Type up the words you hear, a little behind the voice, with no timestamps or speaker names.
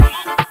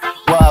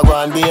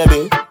Wagwan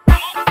baby,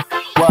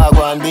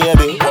 wagwan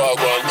baby,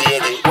 Wagwan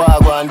baby,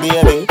 wagwan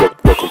baby.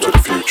 welcome to the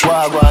future.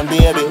 Wagwan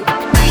baby.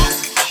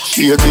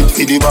 Shake it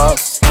for the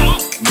boss,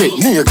 get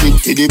naked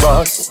for the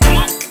boss,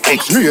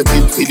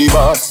 X-rated for the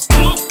boss,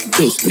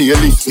 best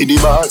playlist for the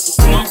boss.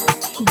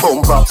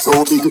 Bumper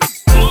so big,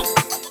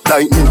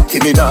 like Nicki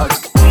Minaj,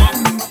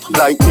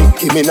 like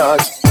Nicki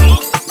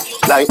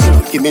Minaj, like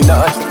Nicki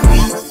Minaj.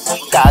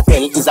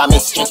 Kartel is a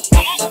mystery,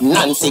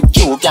 Nancy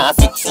Q can't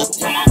fix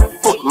it.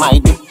 Put my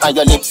dick on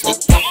your lipstick,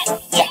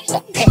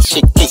 yeah,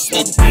 she kissed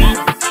it.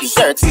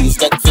 Xerxes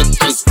get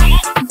victories,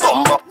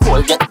 Bumbo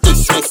Cole get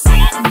dismissed.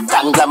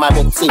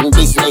 Conglomerates in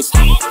business,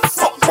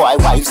 fuck boy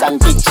wives and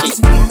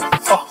bitches.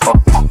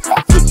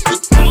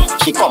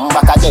 She come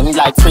back again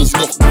like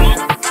frisbee.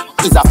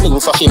 Is a fling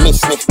so she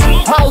miss me.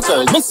 My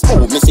girl miss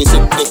who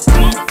Mississippi.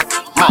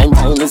 My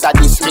mind is a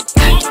district,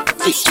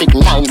 District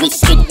 9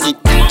 restricted.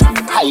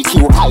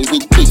 IQ high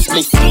with bitch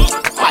bliss.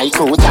 My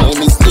crew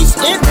time is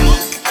listed.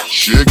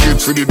 Shake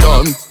it for the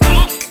dawn,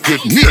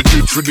 get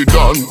naked for the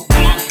dawn,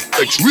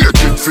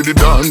 X-rated for the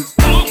dawn,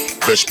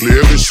 best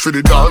playlist for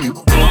the dawn.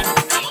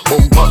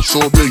 Bumper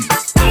so big,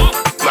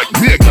 like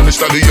Megan Thee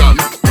Stallion,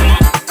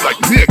 like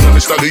Megan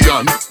Thee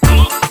Stallion,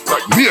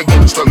 like Megan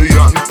Thee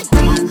Stallion.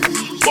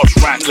 Bust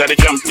rhymes like a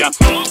champion,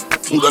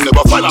 who don't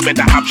never find a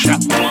better option.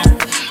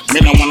 Me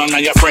no wanna know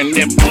your friend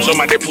them, some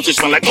of them pussy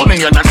smell like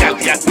onion and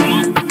scallion.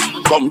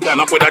 Come down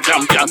up with a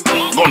champion,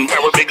 gun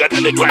barrel bigger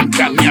than the Grand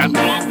Canyon.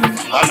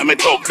 All of me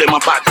talk them a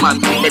Batman,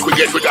 make we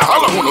get with the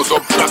hollow who no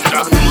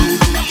subtraction.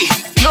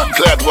 Not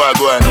glad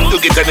wagwan, you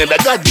get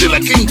another Godzilla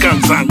King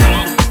Kong song.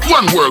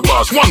 One world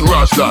boss, one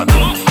Rastan.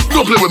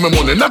 Don't play with my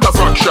money, not a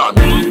fraction.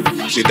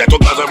 See that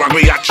up as a wrong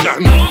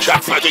reaction.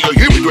 Shot fire to your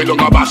hear me, don't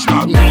go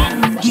bastard.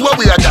 What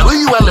we are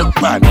doing, where you a look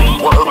man?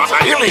 World boss a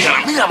alien,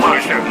 me a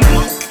Martian.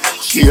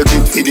 Shake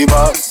it for the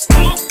boss,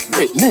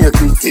 get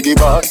naked for the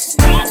boss,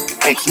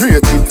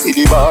 X-rated for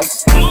the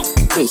boss,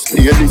 best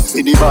playlist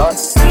for the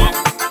boss.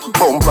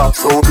 Bumper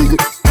so big,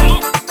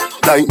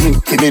 like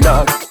Nicki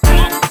Minaj,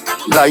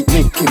 like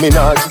Nicki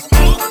Minaj,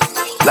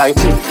 like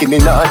Nicki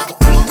Minaj.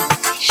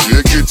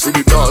 Shake it for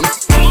the dawn,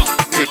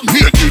 get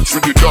naked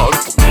for the dawn,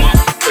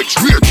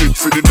 X-rated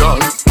for the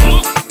dawn,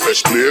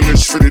 best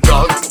playlist for the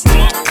dawn.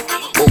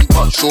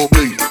 Bumper so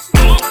big,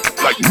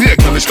 like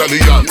Megan Thee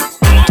Stallion,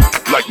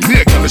 like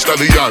Megan Thee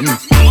Stallion,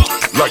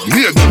 like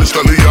Megan Thee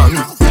Stallion.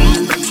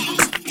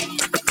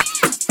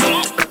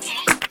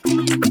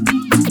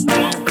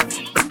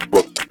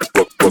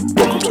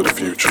 Welcome to the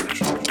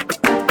future.